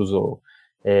Robinson Crusoe,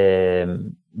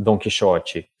 Dom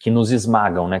Quixote, que nos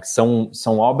esmagam, né, que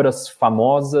são obras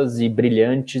famosas e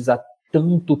brilhantes há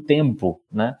tanto tempo,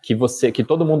 né, que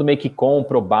todo mundo meio que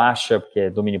compra ou baixa, porque é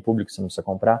domínio público, você não precisa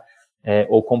comprar,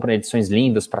 ou compra edições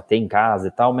lindas para ter em casa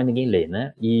e tal, mas ninguém lê,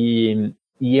 né, e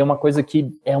é uma coisa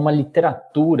que é uma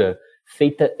literatura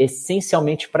feita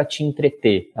essencialmente para te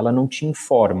entreter, ela não te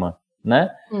informa,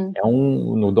 né?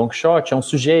 No Don Quixote é um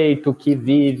sujeito que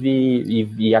vive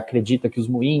e acredita que os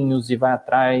moinhos e vai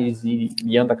atrás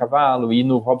e anda a cavalo, e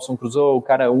no Robinson Crusoe o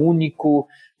cara é o único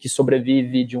que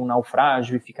sobrevive de um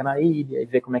naufrágio e fica na ilha e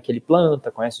vê como é que ele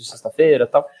planta, conhece o Sexta-feira e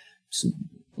tal. Isso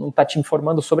não está te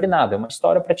informando sobre nada, é uma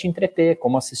história para te entreter,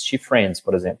 como assistir Friends,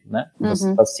 por exemplo, né? Você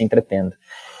está se entretendo.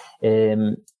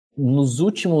 Nos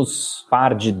últimos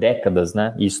par de décadas,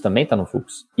 né, e isso também está no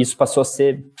Fuchs, isso passou a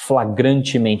ser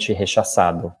flagrantemente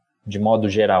rechaçado, de modo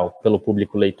geral, pelo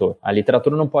público leitor. A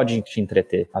literatura não pode te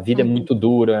entreter, a vida é muito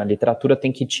dura, a literatura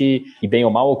tem que e bem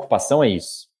ou mal, a ocupação é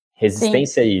isso,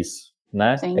 resistência é isso,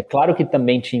 né? Sim. É claro que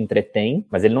também te entretém,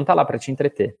 mas ele não está lá para te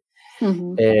entreter.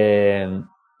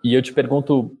 E eu te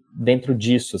pergunto, dentro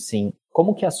disso, assim,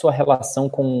 como que é a sua relação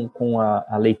com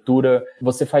a leitura?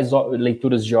 Você faz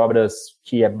leituras de obras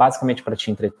que é basicamente para te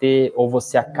entreter, ou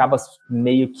você acaba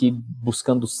meio que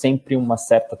buscando sempre uma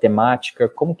certa temática?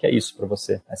 Como que é isso para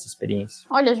você, essa experiência?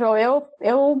 Olha, João,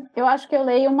 eu acho que eu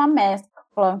leio uma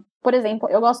mescla. Por exemplo,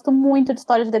 eu gosto muito de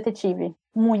história de detetive.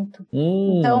 Muito.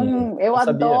 Então, eu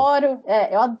adoro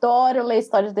ler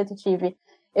história de detetive.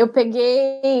 Eu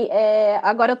peguei,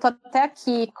 agora eu tô até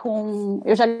aqui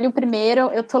eu já li o primeiro,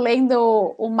 eu tô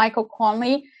lendo o Michael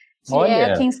Connelly, que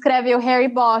é quem escreve o Harry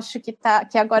Bosch,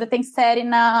 que agora tem série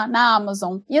na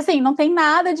Amazon. E assim, não tem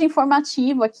nada de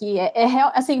informativo aqui.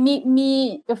 Assim,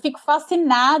 eu fico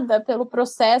fascinada pelo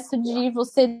processo de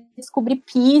você descobrir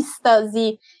pistas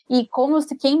e como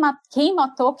se quem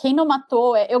matou, quem não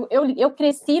matou. Eu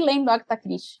cresci lendo Agatha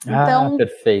Christie. Então,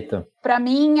 perfeito. Para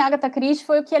mim, Agatha Christie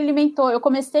foi o que alimentou. Eu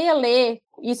comecei a ler,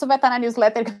 isso vai estar na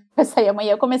newsletter que vai sair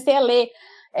amanhã, eu comecei a ler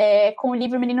com o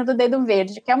livro Menino do Dedo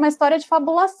Verde, que é uma história de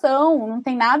fabulação, não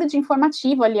tem nada de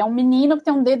informativo ali, é um menino que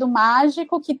tem um dedo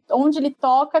mágico, que onde ele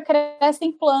toca,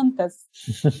 crescem plantas.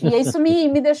 E isso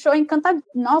me deixou encantada.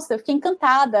 Nossa, eu fiquei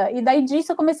encantada. E daí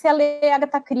disso eu comecei a ler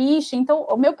Agatha Christie. Então,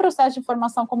 o meu processo de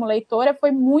formação como leitora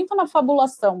foi muito na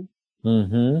fabulação.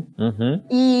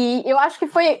 E eu acho que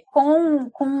foi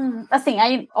assim,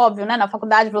 aí, óbvio, né, na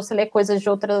faculdade você lê coisas de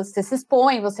outras, você se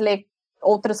expõe, você lê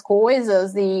outras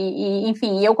coisas,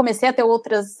 enfim, eu comecei a ter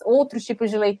outros tipos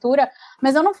de leitura,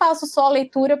 mas eu não faço só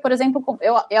leitura, por exemplo,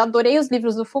 eu adorei os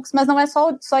livros do Fuchs, mas não é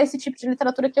só esse tipo de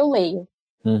literatura que eu leio.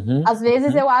 Às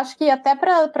vezes eu acho que até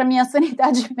para minha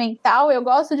sanidade mental, eu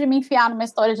gosto de me enfiar numa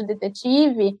história de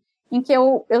detetive em que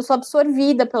eu sou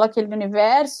absorvida pelo aquele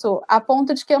universo, a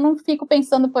ponto de que eu não fico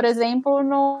pensando, por exemplo,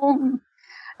 no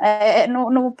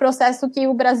processo que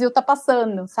o Brasil está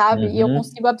passando, sabe? E eu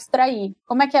consigo abstrair.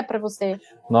 Como é que é para você?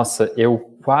 Nossa, eu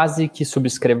quase que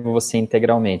subscrevo você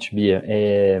integralmente, Bia.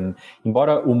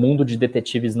 Embora o mundo de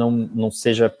detetives não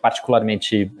seja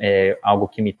particularmente algo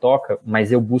que me toca,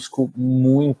 mas eu busco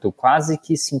muito, quase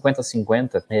que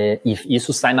 50-50, e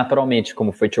isso sai naturalmente,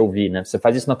 como foi te ouvir, né? Você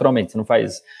faz isso naturalmente, você não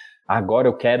faz... Agora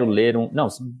eu quero ler Não,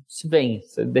 se vem.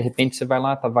 De repente você vai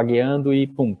lá, tá vagueando e,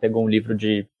 pum, pegou um livro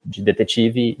de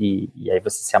detetive e aí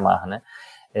você se amarra, né?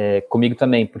 Comigo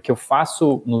também, porque eu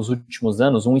faço, nos últimos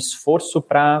anos, um esforço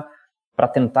para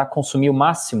tentar consumir o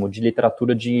máximo de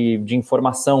literatura de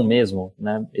informação mesmo,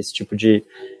 né? Esse tipo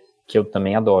que eu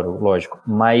também adoro, lógico.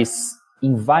 Mas,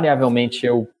 invariavelmente,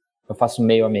 eu faço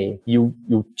meio a meio. E o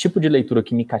tipo de leitura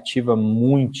que me cativa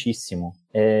muitíssimo,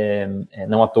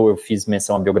 não à toa eu fiz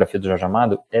menção à biografia do Jorge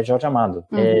Amado, é Jorge Amado.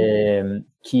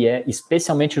 Que é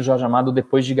especialmente o Jorge Amado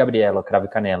depois de Gabriela, Cravo e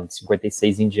Canela, de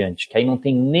 56 em diante. Que aí não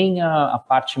tem nem a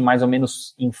parte mais ou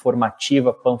menos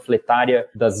informativa, panfletária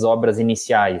das obras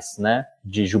iniciais, né?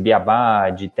 De Jubiabá,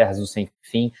 de Terras do Sem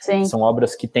Fim. Sim. São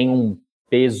obras que têm um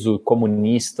peso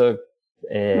comunista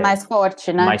mais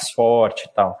forte, né? Mais forte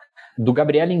e tal. Do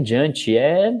Gabriela em diante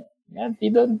é a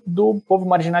vida do povo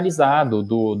marginalizado,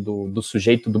 do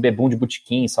sujeito do bebum de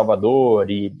botequim em Salvador,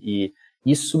 e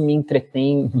isso me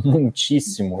entretém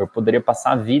muitíssimo. Eu poderia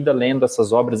passar a vida lendo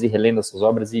essas obras e relendo essas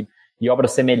obras e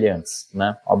obras semelhantes,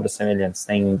 né? Obras semelhantes.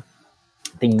 Tem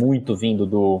muito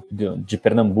vindo de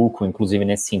Pernambuco, inclusive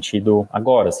nesse sentido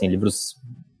agora, assim, livros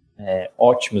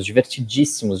ótimos,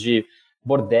 divertidíssimos, de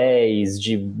bordéis,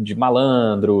 de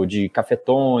malandro, de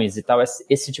cafetões e tal,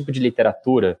 esse tipo de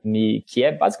literatura que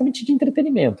é basicamente de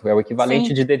entretenimento, é o equivalente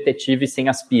Sim. de detetive sem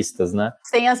as pistas, né?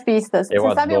 Sem as pistas. Eu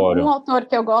Você sabe, adoro. Um autor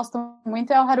que eu gosto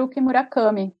muito é o Haruki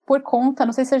Murakami, por conta,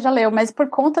 não sei se você já leu, mas por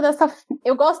conta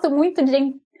eu gosto muito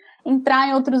de entrar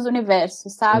em outros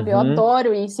universos, sabe? Eu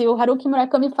adoro isso, e o Haruki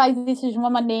Murakami faz isso de uma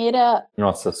maneira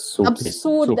absurda.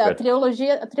 Super.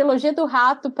 A trilogia do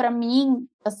rato, pra mim,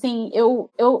 assim, eu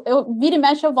vira e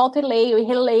mexe, eu volto e leio, e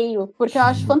releio, porque eu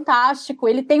acho fantástico.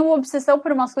 Ele tem uma obsessão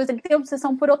por umas coisas, ele tem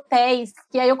obsessão por hotéis,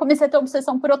 que aí eu comecei a ter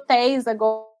obsessão por hotéis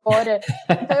agora.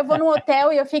 Então eu vou num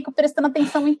hotel e eu fico prestando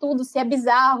atenção em tudo, se é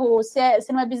bizarro,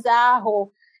 se não é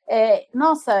bizarro.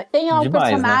 Nossa, tem um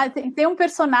personagem, né? Tem um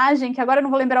personagem que agora eu não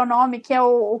vou lembrar o nome, que é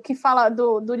o que fala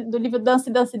do livro Dance,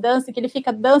 Dance, Dance, que ele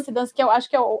fica dance, que eu acho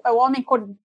que é o homem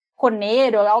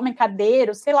corneiro, é o homem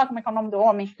cadeiro, sei lá como é que é o nome do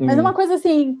homem, mas é uma coisa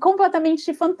assim,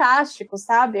 completamente fantástico,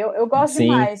 sabe? Eu gosto Sim.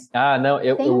 demais. Não,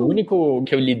 o único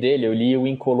que eu li dele, eu li o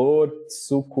Incolor,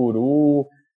 Tsukuru,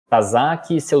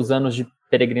 Tazaki e Seus Anos de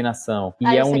Peregrinação. E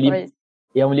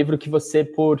é um livro que você,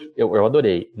 eu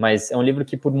adorei, mas é um livro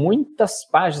que por muitas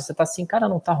páginas você tá assim, cara,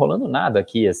 não tá rolando nada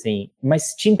aqui, assim,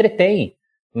 mas te entretém.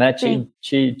 né?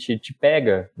 Te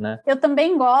pega, né? Eu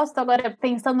também gosto, agora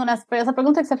pensando essa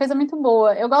pergunta que você fez é muito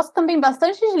boa. Eu gosto também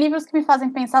bastante de livros que me fazem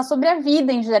pensar sobre a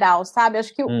vida em geral, sabe?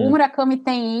 Acho que o Murakami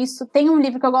tem isso. Tem um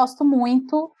livro que eu gosto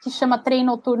muito, que chama Trem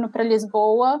Noturno para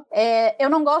Lisboa. Eu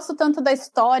não gosto tanto da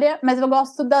história, mas eu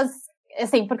gosto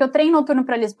assim, porque o Trem Noturno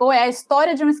para Lisboa é a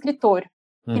história de um escritor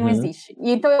que não existe.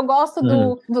 E então eu gosto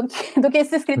do que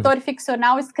esse escritor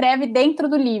ficcional escreve dentro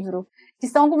do livro, que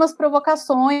são algumas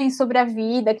provocações sobre a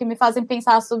vida, que me fazem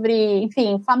pensar sobre,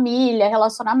 enfim, família,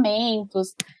 relacionamentos.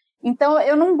 Então,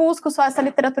 eu não busco só essa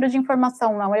literatura de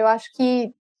informação, não. Eu acho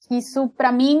que isso,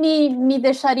 para mim, me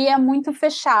deixaria muito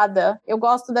fechada. Eu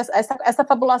gosto essa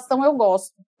fabulação, eu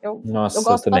gosto. Nossa, eu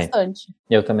gosto bastante.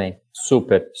 Eu também.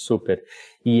 Super, super.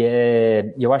 E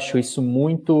eu acho isso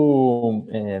muito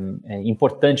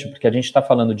importante, porque a gente está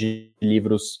falando de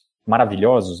livros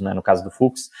maravilhosos, né, no caso do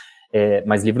Fuchs,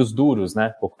 mas livros duros,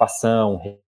 né, ocupação,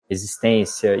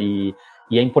 resistência, e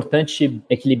é importante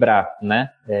equilibrar,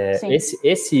 né.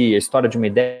 Esse História de uma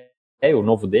Ideia, o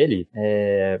novo dele,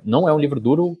 não é um livro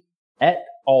duro at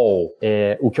all.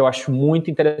 O que eu acho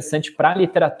muito interessante para a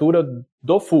literatura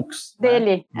do Fuchs.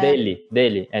 Dele. Né?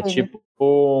 Dele.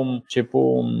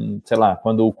 Tipo, sei lá,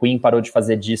 quando o Queen parou de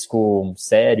fazer disco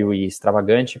sério e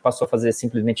extravagante e passou a fazer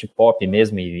simplesmente pop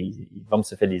mesmo e vamos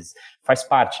ser felizes. Faz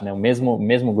parte, né? O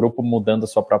mesmo grupo mudando a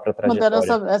sua própria trajetória.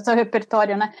 Mudando o seu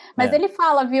repertório, né? Mas ele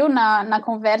fala, viu, na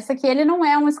conversa, que ele não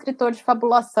é um escritor de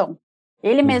fabulação.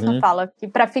 Ele mesmo fala que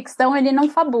para ficção ele não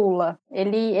fabula.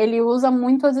 Ele usa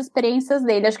muito as experiências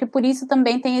dele. Acho que por isso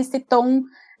também tem esse tom,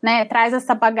 né, traz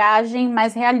essa bagagem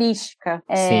mais realística.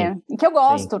 E que eu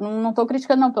gosto, não estou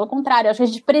criticando, não, pelo contrário. Acho que a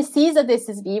gente precisa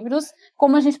desses livros,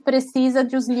 como a gente precisa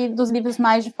dos livros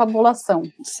mais de fabulação.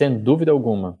 Sem dúvida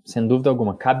alguma.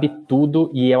 Cabe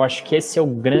tudo, e eu acho que esse é o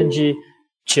grande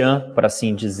tchan, por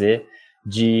assim dizer,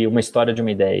 de uma história de uma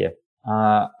ideia.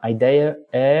 A ideia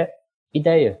é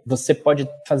ideia. Você pode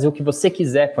fazer o que você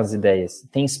quiser com as ideias.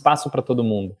 Tem espaço para todo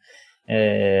mundo.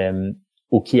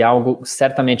 O que algo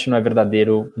certamente não é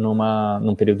verdadeiro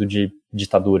num período de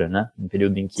ditadura, né? Um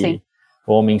período em que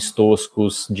homens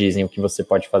toscos dizem o que você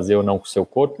pode fazer ou não com o seu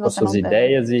corpo, com as suas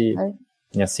ideias e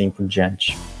assim por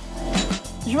diante.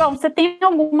 João, você tem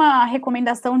alguma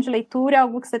recomendação de leitura,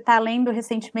 algo que você está lendo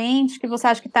recentemente, que você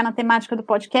acha que está na temática do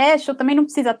podcast? Ou também não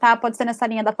precisa estar, pode ser nessa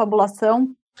linha da fabulação?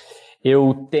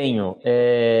 Eu tenho,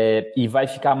 e vai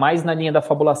ficar mais na linha da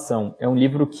fabulação. É um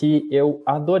livro que eu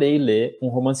adorei ler, um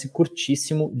romance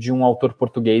curtíssimo de um autor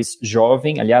português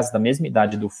jovem, aliás, da mesma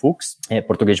idade do Fuchs,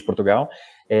 português de Portugal,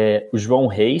 o João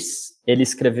Reis. Ele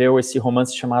escreveu esse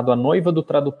romance chamado A Noiva do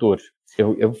Tradutor.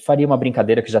 Eu faria uma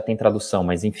brincadeira que já tem tradução,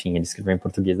 mas enfim, ele escreveu em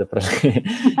português, dá pra ler.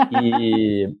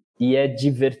 E é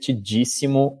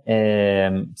divertidíssimo,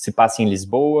 se passa em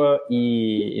Lisboa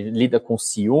e lida com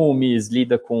ciúmes,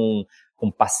 lida com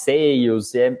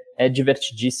passeios, é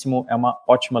divertidíssimo, é uma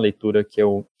ótima leitura que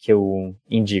eu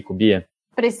indico, Bia.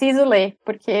 Preciso ler,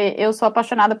 porque eu sou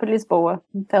apaixonada por Lisboa,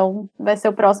 então vai ser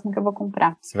o próximo que eu vou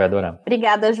comprar. Você vai adorar.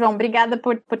 Obrigada, João, obrigada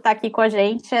por estar aqui com a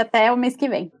gente, até o mês que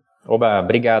vem. Oba,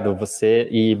 obrigado você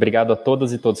e obrigado a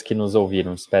todas e todos que nos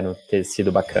ouviram, espero ter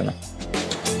sido bacana.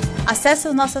 Acesse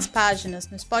as nossas páginas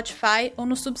no Spotify ou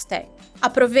no Substack.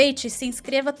 Aproveite e se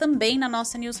inscreva também na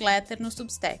nossa newsletter no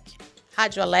Substack,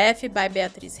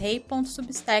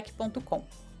 radioalef.beatrizrei.substack.com.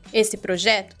 Esse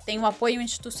projeto tem o apoio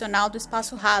institucional do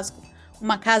Espaço Rasgo,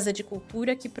 uma casa de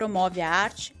cultura que promove a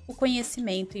arte, o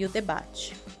conhecimento e o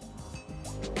debate.